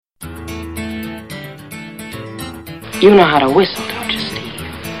You know how to whistle, don't you,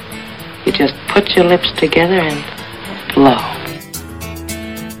 Steve? You just put your lips together and blow.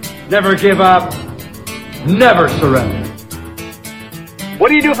 Never give up. Never surrender. What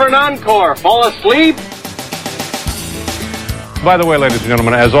do you do for an encore? Fall asleep? By the way, ladies and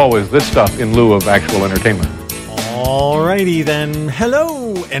gentlemen, as always, this stuff in lieu of actual entertainment. Alrighty then,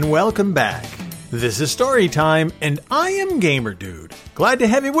 hello and welcome back. This is Story Time, and I am Gamer Dude. Glad to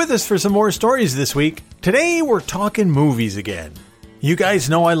have you with us for some more stories this week. Today we're talking movies again. You guys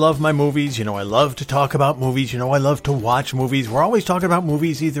know I love my movies, you know I love to talk about movies, you know I love to watch movies. We're always talking about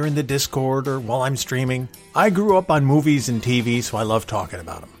movies either in the Discord or while I'm streaming. I grew up on movies and TV, so I love talking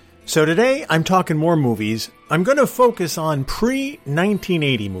about them. So today I'm talking more movies. I'm going to focus on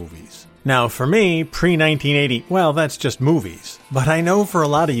pre-1980 movies. Now for me, pre-1980, well, that's just movies. But I know for a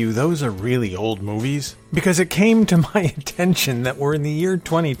lot of you, those are really old movies. Because it came to my attention that we're in the year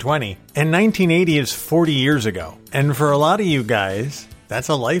 2020. And 1980 is 40 years ago. And for a lot of you guys, that's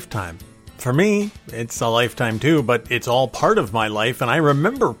a lifetime. For me, it's a lifetime too, but it's all part of my life. And I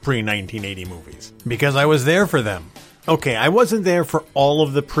remember pre-1980 movies. Because I was there for them. Okay, I wasn't there for all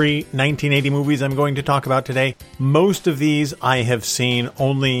of the pre-1980 movies I'm going to talk about today. Most of these I have seen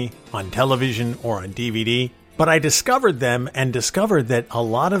only on television or on DVD, but I discovered them and discovered that a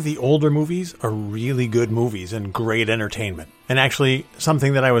lot of the older movies are really good movies and great entertainment. And actually,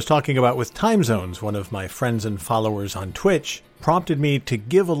 something that I was talking about with Time Zones, one of my friends and followers on Twitch, prompted me to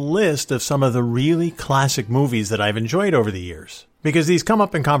give a list of some of the really classic movies that I've enjoyed over the years. Because these come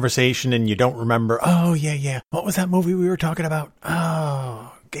up in conversation and you don't remember, oh, yeah, what was that movie we were talking about?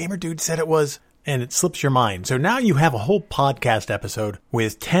 Oh, Gamer Dude said it was, and it slips your mind. So now you have a whole podcast episode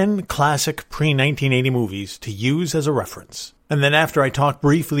with 10 classic pre-1980 movies to use as a reference. And then after I talk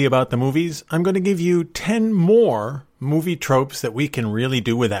briefly about the movies, I'm going to give you 10 more movie tropes that we can really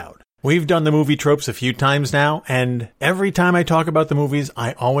do without. We've done the movie tropes a few times now, and every time I talk about the movies,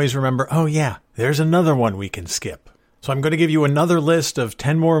 I always remember, oh yeah, there's another one we can skip. So I'm going to give you another list of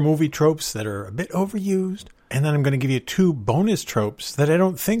 10 more movie tropes that are a bit overused, and then I'm going to give you 2 bonus tropes that I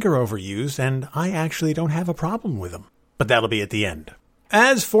don't think are overused, and I actually don't have a problem with them. But that'll be at the end.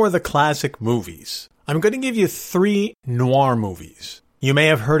 As for the classic movies, I'm going to give you 3 noir movies. You may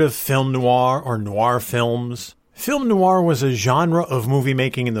have heard of film noir or noir films. Film noir was a genre of movie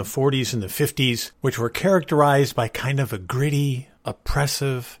making in the 40s and the 50s, which were characterized by kind of a gritty,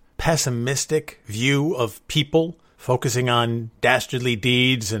 oppressive, pessimistic view of people, focusing on dastardly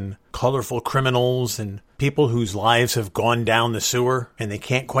deeds and colorful criminals and people whose lives have gone down the sewer and they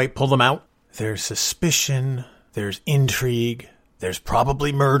can't quite pull them out. There's suspicion, there's intrigue, there's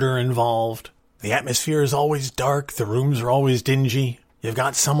probably murder involved. The atmosphere is always dark, the rooms are always dingy. You've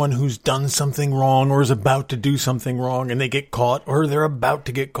got someone who's done something wrong or is about to do something wrong and they get caught or they're about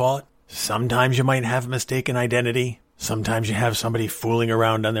to get caught. Sometimes you might have mistaken identity. Sometimes you have somebody fooling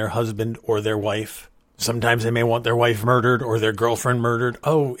around on their husband or their wife. Sometimes they may want their wife murdered or their girlfriend murdered.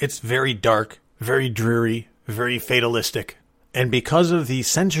 Oh, it's very dark, very dreary, very fatalistic. And because of the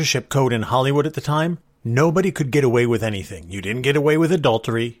censorship code in Hollywood at the time, nobody could get away with anything. You didn't get away with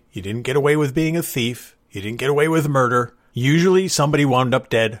adultery. You didn't get away with being a thief. You didn't get away with murder. Usually somebody wound up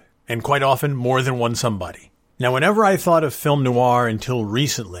dead, and quite often more than one somebody. Now, whenever I thought of film noir until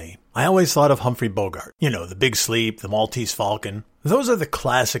recently, I always thought of Humphrey Bogart. You know, The Big Sleep, The Maltese Falcon. Those are the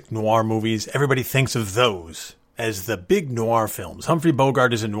classic noir movies. Everybody thinks of those as the big noir films. Humphrey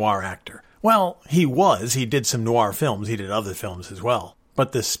Bogart is a noir actor. Well, he was. He did some noir films. He did other films as well.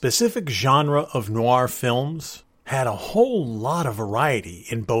 But the specific genre of noir films had a whole lot of variety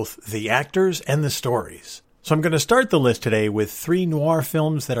in both the actors and the stories. So I'm going to start the list today with 3 noir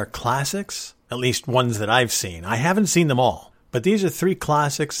films that are classics, at least ones that I've seen. I haven't seen them all, but these are 3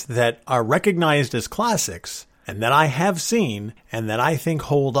 classics that are recognized as classics and that I have seen and that I think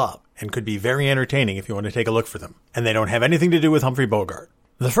hold up and could be very entertaining if you want to take a look for them. And they don't have anything to do with Humphrey Bogart.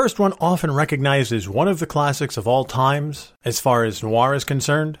 The first one, often recognized as one of the classics of all times, as far as noir is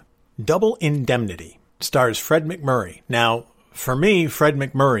concerned, Double Indemnity. It stars Fred MacMurray. Now, for me, Fred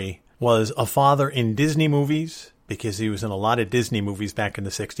MacMurray was a father in Disney movies, because he was in a lot of Disney movies back in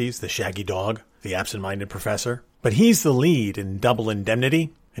the 60s, The Shaggy Dog, The Absent-Minded Professor. But he's the lead in Double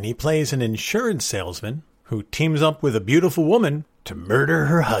Indemnity, and he plays an insurance salesman who teams up with a beautiful woman to murder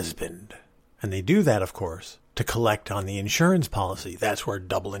her husband. And they do that, of course, to collect on the insurance policy. That's where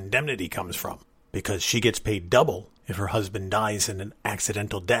Double Indemnity comes from, because she gets paid double if her husband dies in an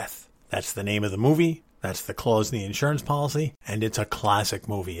accidental death. That's the name of the movie. That's the clause in the insurance policy, and it's a classic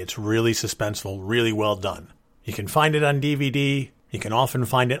movie. It's really suspenseful, really well done. You can find it on DVD. You can often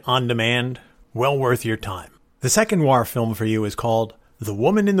find it on demand. Well worth your time. The second noir film for you is called The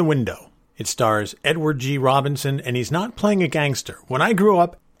Woman in the Window. It stars Edward G. Robinson, and he's not playing a gangster. When I grew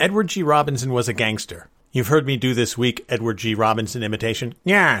up, Edward G. Robinson was a gangster. You've heard me do this week Edward G. Robinson imitation.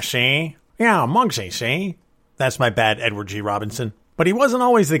 Yeah, see? Yeah, Muggsy, see? That's my bad Edward G. Robinson. But he wasn't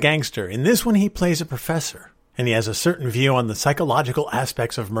always the gangster. In this one, he plays a professor. And he has a certain view on the psychological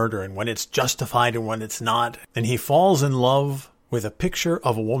aspects of murder and when it's justified and when it's not. And he falls in love with a picture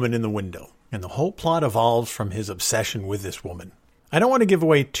of a woman in the window. And the whole plot evolves from his obsession with this woman. I don't want to give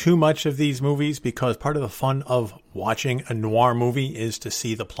away too much of these movies because part of the fun of watching a noir movie is to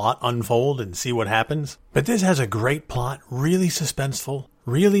see the plot unfold and see what happens. But this has a great plot, really suspenseful,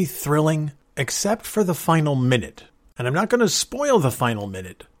 really thrilling, except for the final minute. And I'm not going to spoil the final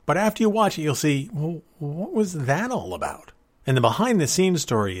minute, but after you watch it, you'll see, well, what was that all about? And the behind-the-scenes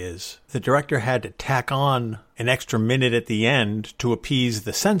story is the director had to tack on an extra minute at the end to appease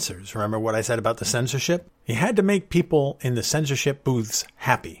the censors. Remember what I said about the censorship? He had to make people in the censorship booths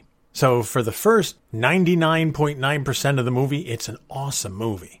happy. So for the first 99.9% of the movie, it's an awesome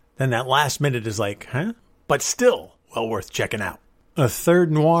movie. Then that last minute is like, huh? But still well worth checking out. A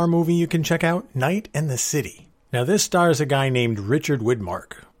third noir movie you can check out, Night and the City. Now this stars a guy named Richard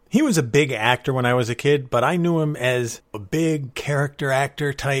Widmark. He was a big actor when I was a kid, but I knew him as a big character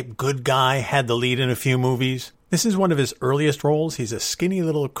actor type good guy, had the lead in a few movies. This is one of his earliest roles. He's a skinny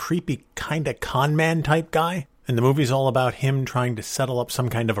little creepy kind of con man type guy. And the movie's all about him trying to settle up some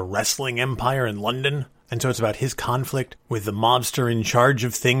kind of a wrestling empire in London. And so it's about his conflict with the mobster in charge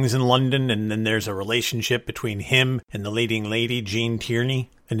of things in London. And then there's a relationship between him and the leading lady, Jean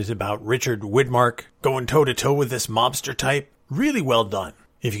Tierney. And it's about Richard Widmark going toe-to-toe with this mobster type. Really well done.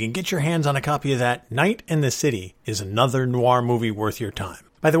 If you can get your hands on a copy of that, Night in the City is another noir movie worth your time.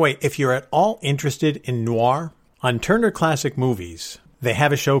 By the way, if you're at all interested in noir, on Turner Classic Movies, they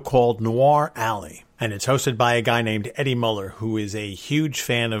have a show called Noir Alley, and it's hosted by a guy named Eddie Muller, who is a huge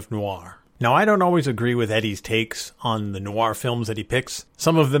fan of noir. Now, I don't always agree with Eddie's takes on the noir films that he picks.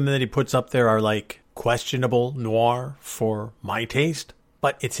 Some of them that he puts up there are like questionable noir for my taste,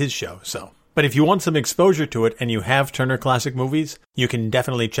 but it's his show, so. But if you want some exposure to it and you have Turner Classic Movies, you can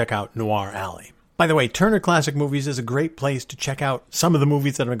definitely check out Noir Alley. By the way, Turner Classic Movies is a great place to check out some of the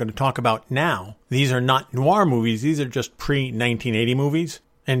movies that I'm going to talk about now. These are not noir movies, these are just pre-1980 movies.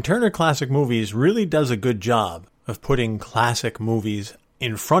 And Turner Classic Movies really does a good job of putting classic movies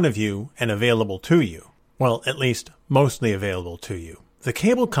in front of you and available to you. Well, at least mostly available to you. The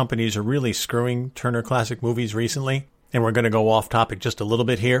cable companies are really screwing Turner Classic Movies recently. And we're going to go off topic just a little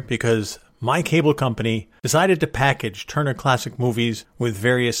bit here because my cable company decided to package Turner Classic Movies with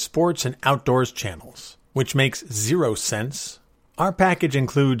various sports and outdoors channels, which makes zero sense. Our package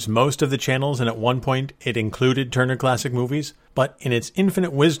includes most of the channels, and at one point it included Turner Classic Movies, but in its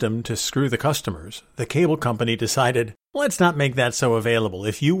infinite wisdom to screw the customers, the cable company decided, let's not make that so available.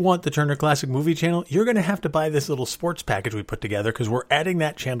 If you want the Turner Classic Movie channel, you're going to have to buy this little sports package we put together because we're adding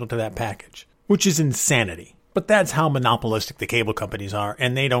that channel to that package, which is insanity. But that's how monopolistic the cable companies are,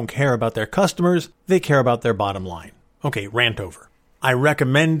 and they don't care about their customers, they care about their bottom line. Okay, rant over. I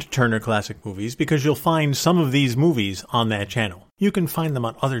recommend Turner Classic Movies because you'll find some of these movies on that channel. You can find them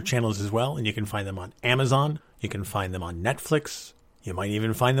on other channels as well, and you can find them on Amazon, you can find them on Netflix, you might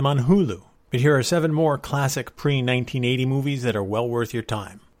even find them on Hulu. But here are 7 more classic pre-1980 movies that are well worth your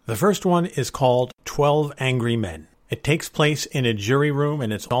time. The first one is called 12 Angry Men. It takes place in a jury room,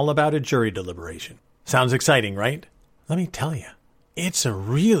 and it's all about a jury deliberation. Sounds exciting, right? Let me tell you, it's a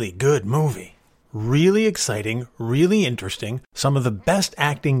really good movie. Really exciting, really interesting, some of the best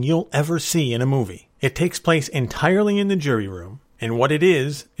acting you'll ever see in a movie. It takes place entirely in the jury room, and what it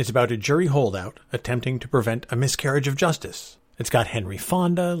is, it's about a jury holdout attempting to prevent a miscarriage of justice. It's got Henry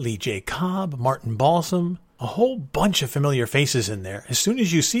Fonda, Lee J. Cobb, Martin Balsam, a whole bunch of familiar faces in there. As soon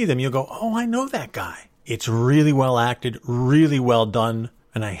as you see them, you'll go, oh, I know that guy. It's really well acted, really well done,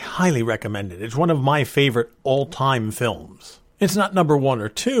 and I highly recommend it. It's one of my favorite all-time films. It's not number 1 or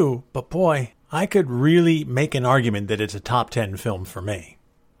 2, but boy, I could really make an argument that it's a top 10 film for me.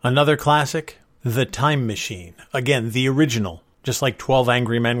 Another classic, The Time Machine. Again, the original. Just like 12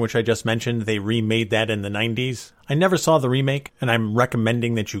 Angry Men, which I just mentioned, they remade that in the 90s. I never saw the remake, and I'm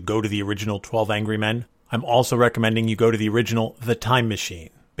recommending that you go to the original 12 Angry Men. I'm also recommending you go to the original The Time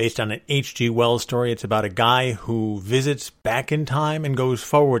Machine. Based on an H.G. Wells story, it's about a guy who visits back in time and goes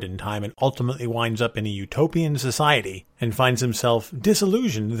forward in time and ultimately winds up in a utopian society and finds himself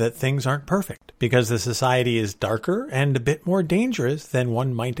disillusioned that things aren't perfect because the society is darker and a bit more dangerous than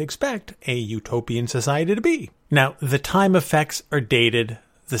one might expect a utopian society to be. Now, the time effects are dated,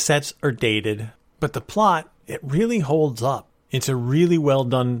 the sets are dated, but the plot, it really holds up. It's a really well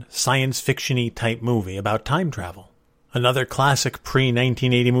done science fiction-y type movie about time travel. Another classic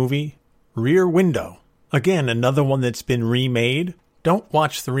pre-1980 movie, Rear Window. Again, another one that's been remade. Don't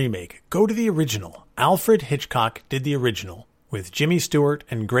watch the remake. Go to the original. Alfred Hitchcock did the original with Jimmy Stewart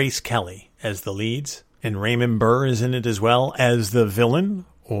and Grace Kelly as the leads. And Raymond Burr is in it as well as the villain.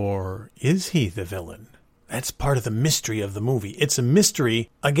 Or is he the villain? That's part of the mystery of the movie. It's a mystery,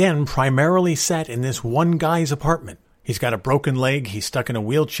 again, primarily set in this one guy's apartment. He's got a broken leg, he's stuck in a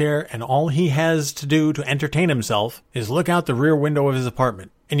wheelchair, and all he has to do to entertain himself is look out the rear window of his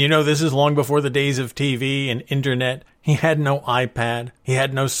apartment. And you know, this is long before the days of TV and internet. He had no iPad, he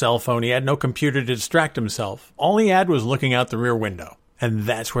had no cell phone, he had no computer to distract himself. All he had was looking out the rear window. And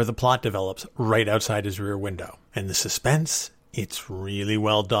that's where the plot develops, right outside his rear window. And the suspense, it's really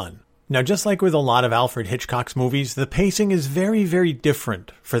well done. Now, just like with a lot of Alfred Hitchcock's movies, the pacing is very, very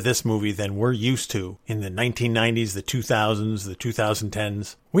different for this movie than we're used to in the 1990s, the 2000s, the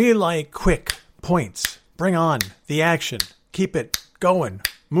 2010s. We like quick points. Bring on the action. Keep it going.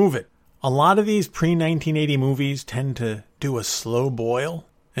 Move it. A lot of these pre-1980 movies tend to do a slow boil.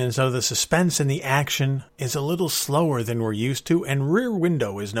 And so the suspense and the action is a little slower than we're used to, and Rear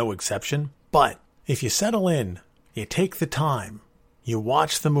Window is no exception. But if you settle in, you take the time, you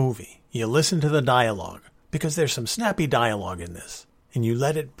watch the movie, you listen to the dialogue, because there's some snappy dialogue in this, and you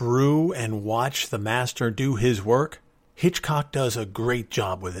let it brew and watch the master do his work, Hitchcock does a great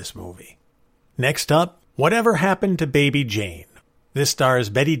job with this movie. Next up, Whatever Happened to Baby Jane? This stars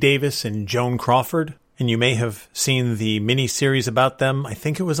Bette Davis and Joan Crawford, and you may have seen the mini-series about them. I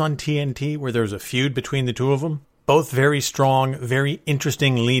think it was on TNT, where there was a feud between the two of them. Both very strong, very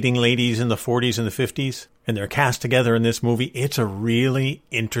interesting leading ladies in the 40s and the 50s. And they're cast together in this movie. It's a really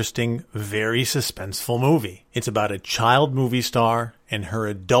interesting, very suspenseful movie. It's about a child movie star and her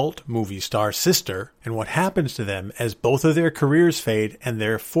adult movie star sister and what happens to them as both of their careers fade and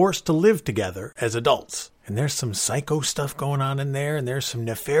they're forced to live together as adults. And there's some psycho stuff going on in there, and there's some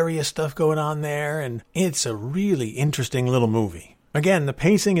nefarious stuff going on there, and it's a really interesting little movie. Again, the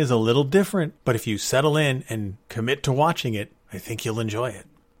pacing is a little different, but if you settle in and commit to watching it, I think you'll enjoy it.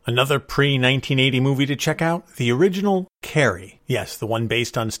 Another pre-1980 movie to check out, the original Carrie. Yes, the one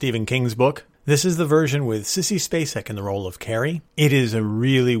based on Stephen King's book. This is the version with Sissy Spacek in the role of Carrie. It is a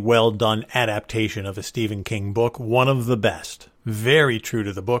really well-done adaptation of a Stephen King book, one of the best. Very true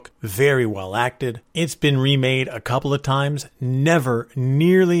to the book, very well acted. It's been remade a couple of times, never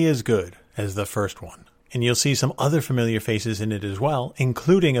nearly as good as the first one. And you'll see some other familiar faces in it as well,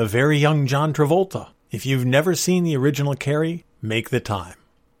 including a very young John Travolta. If you've never seen the original Carrie, make the time.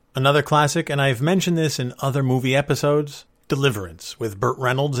 Another classic, and I've mentioned this in other movie episodes, Deliverance, with Burt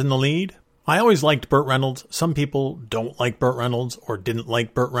Reynolds in the lead. I always liked Burt Reynolds. Some people don't like Burt Reynolds or didn't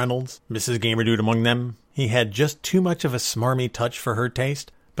like Burt Reynolds, Mrs. Gamerdude among them. He had just too much of a smarmy touch for her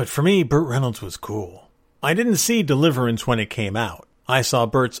taste. But for me, Burt Reynolds was cool. I didn't see Deliverance when it came out. I saw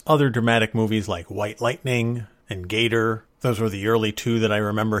Burt's other dramatic movies like White Lightning and Gator. Those were the early two that I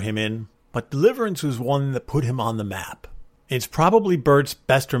remember him in. But Deliverance was one that put him on the map. It's probably Burt's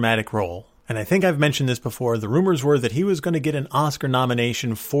best dramatic role. And I think I've mentioned this before. The rumors were that he was going to get an Oscar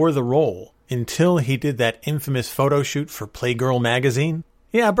nomination for the role until he did that infamous photo shoot for Playgirl magazine.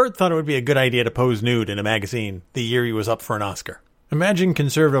 Yeah, Burt thought it would be a good idea to pose nude in a magazine the year he was up for an Oscar. Imagine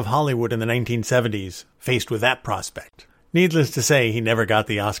conservative Hollywood in the 1970s faced with that prospect. Needless to say, he never got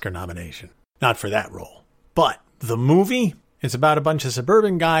the Oscar nomination. Not for that role. But the movie is about a bunch of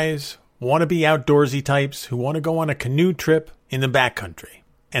suburban guys, wannabe outdoorsy types who want to go on a canoe trip in the backcountry.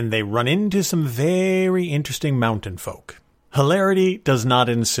 And they run into some very interesting mountain folk. Hilarity does not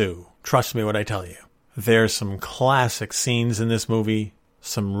ensue. Trust me when I tell you. There's some classic scenes in this movie,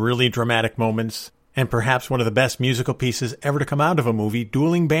 some really dramatic moments, and perhaps one of the best musical pieces ever to come out of a movie,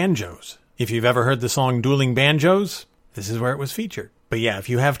 Dueling Banjos. If you've ever heard the song Dueling Banjos, this is where it was featured. But yeah, if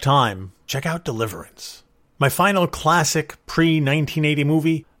you have time, check out Deliverance. My final classic pre-1980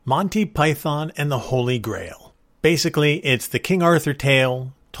 movie, Monty Python and the Holy Grail. Basically, it's the King Arthur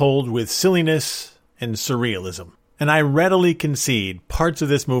tale told with silliness and surrealism. And I readily concede parts of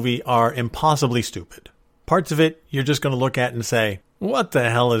this movie are impossibly stupid. Parts of it you're just going to look at and say, what the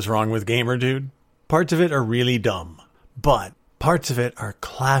hell is wrong with Gamerdude? Parts of it are really dumb. But parts of it are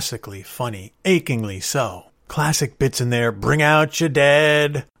classically funny, achingly so. Classic bits in there, Bring Out Your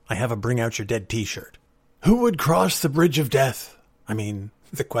Dead. I have a Bring Out Your Dead t-shirt. Who would cross the Bridge of Death? I mean,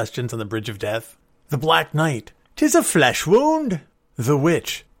 the questions on the Bridge of Death. The Black Knight. 'Tis a flesh wound. The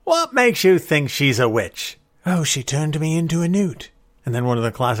Witch. What makes you think she's a witch? Oh, she turned me into a newt. And then one of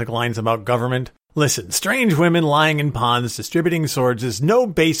the classic lines about government. Listen, strange women lying in ponds distributing swords is no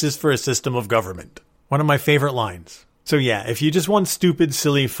basis for a system of government. One of my favorite lines. So yeah, if you just want stupid,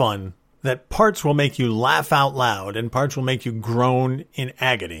 silly fun, that parts will make you laugh out loud and parts will make you groan in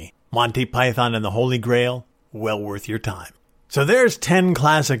agony, Monty Python and the Holy Grail, well worth your time. So there's 10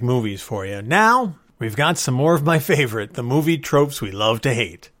 classic movies for you. Now, we've got some more of my favorite, the movie tropes we love to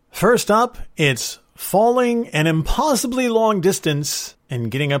hate. First up, it's falling an impossibly long distance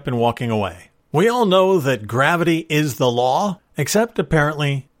and getting up and walking away. We all know that gravity is the law, except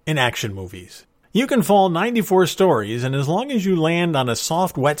apparently in action movies. You can fall 94 stories, and as long as you land on a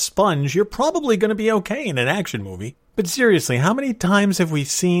soft, wet sponge, you're probably going to be okay in an action movie. But seriously, how many times have we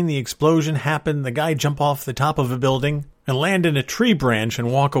seen the explosion happen, the guy jump off the top of a building, and land in a tree branch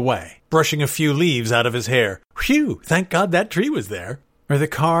and walk away, brushing a few leaves out of his hair? Phew, thank God that tree was there. Or the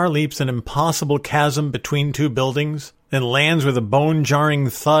car leaps an impossible chasm between two buildings, then lands with a bone-jarring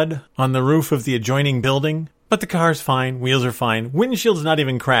thud on the roof of the adjoining building. But the car's fine, wheels are fine, windshield's not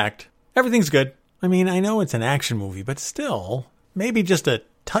even cracked. Everything's good. I mean, I know it's an action movie, but still, maybe just a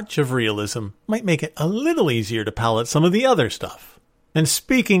touch of realism might make it a little easier to palate some of the other stuff. And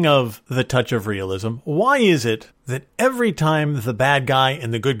speaking of the touch of realism, why is it that every time the bad guy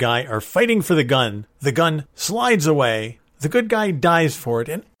and the good guy are fighting for the gun slides away, the good guy dies for it,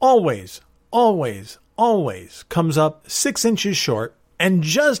 and always comes up 6 inches short, and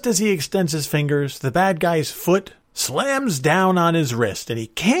just as he extends his fingers, the bad guy's foot slams down on his wrist, and he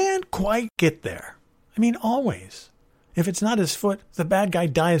can't quite get there. I mean, always. If it's not his foot, the bad guy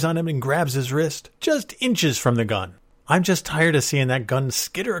dives on him and grabs his wrist, just inches from the gun. I'm just tired of seeing that gun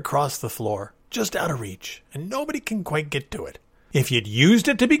skitter across the floor, just out of reach, and nobody can quite get to it. If you'd used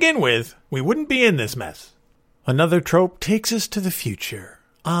it to begin with, we wouldn't be in this mess. Another trope takes us to the future.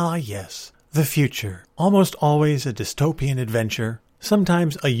 Ah, yes, the future. Almost always a dystopian adventure,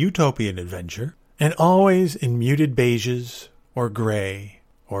 sometimes a utopian adventure, and always in muted beiges, or gray,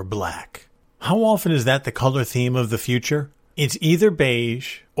 or black. How often is that the color theme of the future? It's either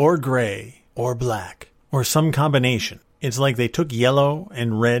beige, or gray, or black, or some combination. It's like they took yellow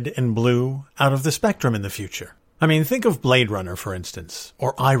and red and blue out of the spectrum in the future. I mean, think of Blade Runner, for instance,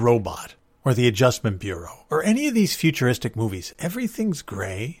 or iRobot, or The Adjustment Bureau, or any of these futuristic movies. Everything's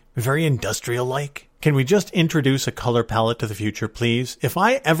gray, very industrial-like. Can we just introduce a color palette to the future, please? If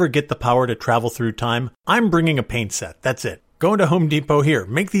I ever get the power to travel through time, I'm bringing a paint set. That's it. Go into Home Depot here.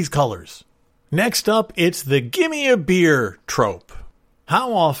 Make these colors. Next up, it's the gimme a beer trope.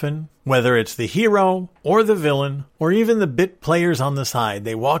 How often, whether it's the hero or the villain or even the bit players on the side,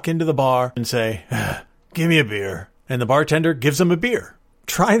 they walk into the bar and say, "Give me a beer," and the bartender gives them a beer.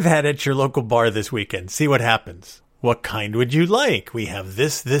 Try that at your local bar this weekend. See what happens. What kind would you like? We have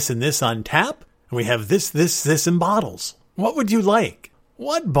this, and this on tap. We have this in bottles. What would you like?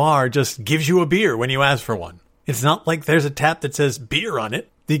 What bar just gives you a beer when you ask for one? It's not like there's a tap that says beer on it.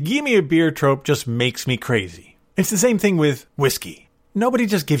 The gimme a beer trope just makes me crazy. It's the same thing with whiskey. Nobody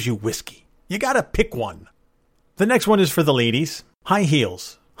just gives you whiskey. You gotta pick one. The next one is for the ladies. High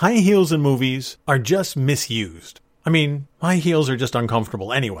heels. High heels in movies are just misused. I mean, high heels are just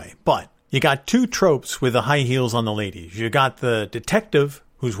uncomfortable anyway, but you got 2 tropes with the high heels on the ladies. You got the detective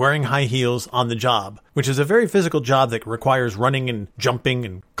who's wearing high heels on the job, which is a very physical job that requires running and jumping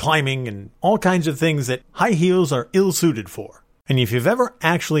and climbing and all kinds of things that high heels are ill-suited for. And if you've ever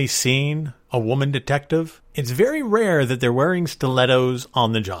actually seen a woman detective, it's very rare that they're wearing stilettos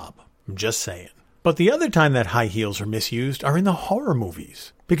on the job. I'm just saying. But the other time that high heels are misused are in the horror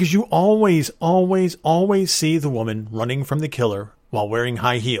movies, because you always see the woman running from the killer while wearing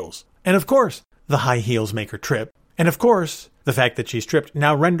high heels. And of course, the high heels make her trip. And of course, the fact that she's tripped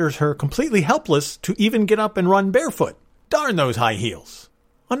now renders her completely helpless to even get up and run barefoot. Darn those high heels.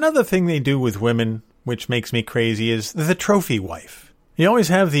 Another thing they do with women, which makes me crazy, is the trophy wife. You always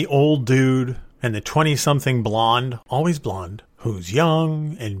have the old dude and the 20-something blonde, always blonde, who's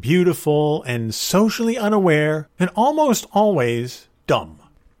young and beautiful and socially unaware and almost always dumb.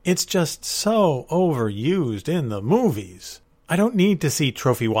 It's just so overused in the movies. I don't need to see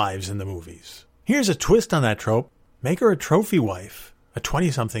trophy wives in the movies. Here's a twist on that trope. Make her a trophy wife, a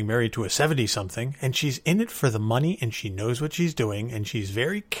 20-something married to a 70-something, and she's in it for the money and she knows what she's doing and she's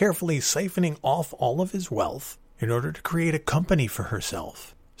very carefully siphoning off all of his wealth in order to create a company for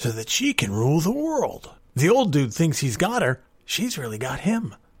herself so that she can rule the world. The old dude thinks he's got her. She's really got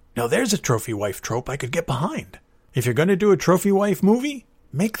him. Now there's a trophy wife trope I could get behind. If you're going to do a trophy wife movie,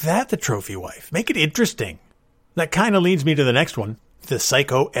 make that the trophy wife. Make it interesting. That kind of leads me to the next one, the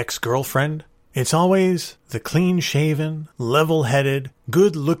psycho ex-girlfriend. It's always the clean-shaven, level-headed,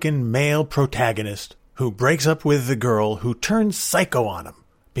 good-looking male protagonist who breaks up with the girl who turns psycho on him,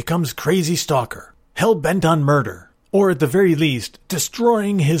 becomes crazy stalker, hell-bent on murder, or at the very least,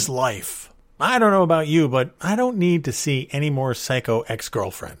 destroying his life. I don't know about you, but I don't need to see any more psycho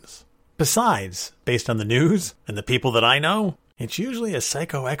ex-girlfriends. Besides, based on the news and the people that I know, It's usually a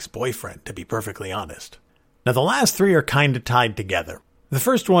psycho ex-boyfriend, to be perfectly honest. Now, the last three are kind of tied together. The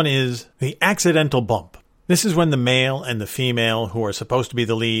first one is the accidental bump. This is when the male and the female, who are supposed to be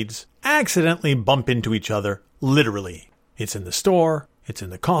the leads, accidentally bump into each other, literally. It's in the store, it's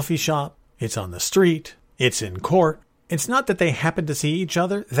in the coffee shop, it's on the street, it's in court. It's not that they happen to see each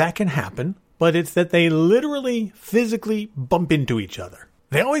other, that can happen, but it's that they literally, physically bump into each other.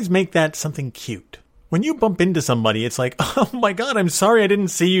 They always make that something cute. When you bump into somebody, it's like, oh my God, I'm sorry I didn't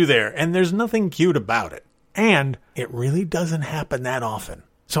see you there, and there's nothing cute about it. And it really doesn't happen that often.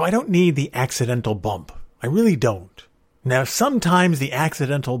 So I don't need the accidental bump. I really don't. Now, sometimes the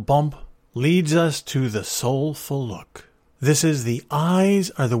accidental bump leads us to the soulful look. This is the eyes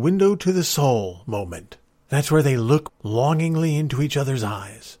are the window to the soul moment. That's where they look longingly into each other's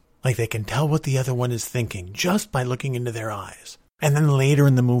eyes, like they can tell what the other one is thinking just by looking into their eyes. And then later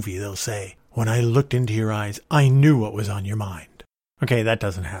in the movie, they'll say, when I looked into your eyes, I knew what was on your mind. Okay, that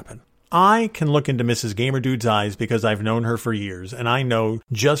doesn't happen. I can look into Mrs. Gamerdude's eyes because I've known her for years, and I know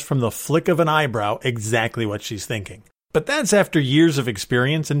just from the flick of an eyebrow exactly what she's thinking. But that's after years of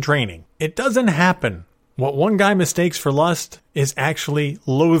experience and training. It doesn't happen. What one guy mistakes for lust is actually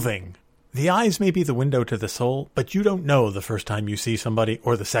loathing. The eyes may be the window to the soul, but you don't know the first time you see somebody,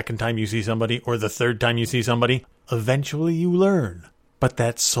 or the second time you see somebody, or the third time you see somebody. Eventually you learn. But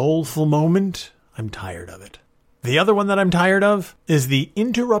that soulful moment, I'm tired of it. The other one that I'm tired of is the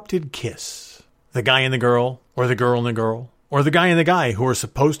interrupted kiss. The guy and the girl, or the girl and the girl, or the guy and the guy who are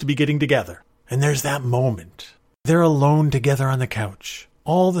supposed to be getting together. And there's that moment. They're alone together on the couch.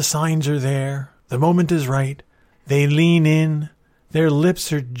 All the signs are there. The moment is right. They lean in. Their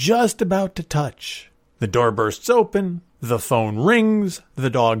lips are just about to touch. The door bursts open. The phone rings. The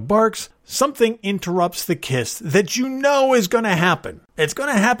dog barks. Something interrupts the kiss that you know is going to happen. It's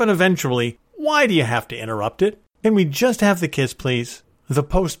going to happen eventually. Why do you have to interrupt it? Can we just have the kiss, please? The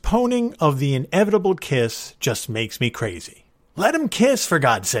postponing of the inevitable kiss just makes me crazy. Let him kiss, for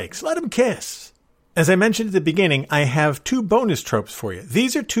God's sakes. Let him kiss. As I mentioned at the beginning, I have 2 bonus tropes for you.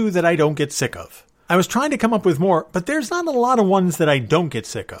 These are 2 that I don't get sick of. I was trying to come up with more, but there's not a lot of ones that I don't get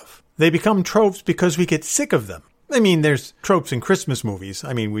sick of. They become tropes because we get sick of them. I mean, there's tropes in Christmas movies.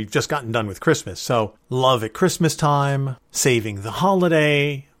 I mean, we've just gotten done with Christmas. So, love at Christmas time, saving the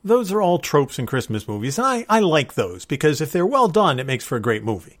holiday. Those are all tropes in Christmas movies, and I like those, because if they're well done, it makes for a great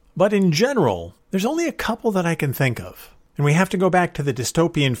movie. But in general, there's only a couple that I can think of. And we have to go back to the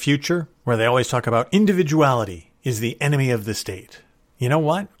dystopian future, where they always talk about individuality is the enemy of the state. You know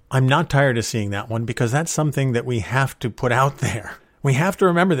what? I'm not tired of seeing that one, because that's something that we have to put out there. We have to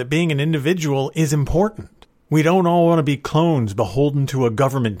remember that being an individual is important. We don't all want to be clones beholden to a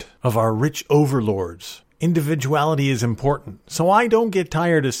government of our rich overlords. Individuality is important, so I don't get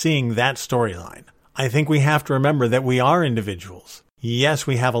tired of seeing that storyline. I think we have to remember that we are individuals. Yes,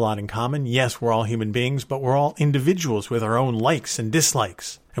 we have a lot in common. Yes, we're all human beings, but we're all individuals with our own likes and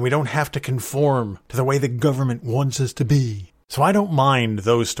dislikes, and we don't have to conform to the way the government wants us to be. So I don't mind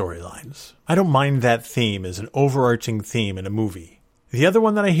those storylines. I don't mind that theme as an overarching theme in a movie. The other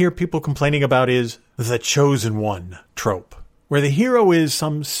one that I hear people complaining about is the chosen one trope, where the hero is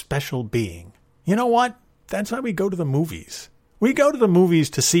some special being. You know what? That's why we go to the movies. We go to the movies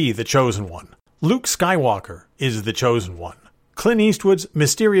to see the chosen one. Luke Skywalker is the chosen one. Clint Eastwood's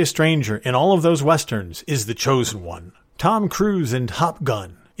mysterious stranger in all of those westerns is the chosen one. Tom Cruise in Top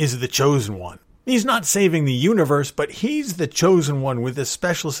Gun is the chosen one. He's not saving the universe, but he's the chosen one with a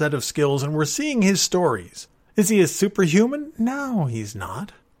special set of skills, and we're seeing his stories. Is he a superhuman? No, he's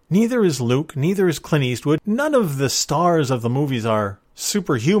not. Neither is Luke, neither is Clint Eastwood. None of the stars of the movies are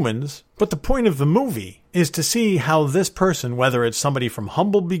superhumans, but the point of the movie is to see how this person, whether it's somebody from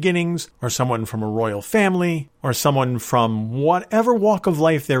humble beginnings, or someone from a royal family, or someone from whatever walk of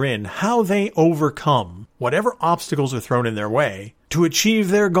life they're in, how they overcome whatever obstacles are thrown in their way to achieve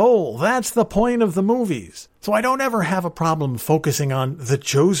their goal. That's the point of the movies. So I don't ever have a problem focusing on the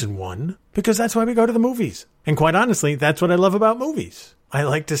chosen one, because that's why we go to the movies. And quite honestly, that's what I love about movies. I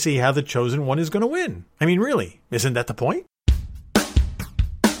like to see how the chosen one is going to win. I mean, really, isn't that the point?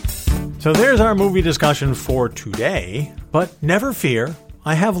 So there's our movie discussion for today, but never fear,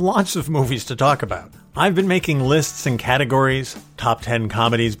 I have lots of movies to talk about. I've been making lists and categories: top 10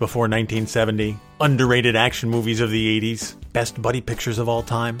 comedies before 1970, underrated action movies of the 80s, best buddy pictures of all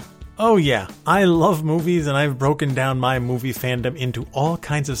time. Oh yeah, I love movies, and I've broken down my movie fandom into all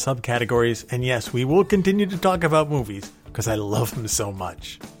kinds of subcategories, and yes, we will continue to talk about movies, because I love them so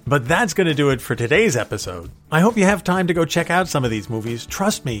much. But that's going to do it for today's episode. I hope you have time to go check out some of these movies.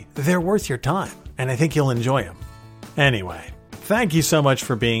 Trust me, they're worth your time, and I think you'll enjoy them. Anyway, thank you so much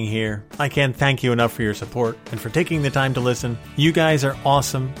for being here. I can't thank you enough for your support and for taking the time to listen. You guys are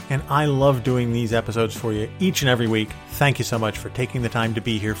awesome, and I love doing these episodes for you each and every week. Thank you so much for taking the time to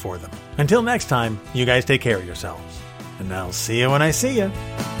be here for them. Until next time, you guys take care of yourselves. And I'll see you when I see you.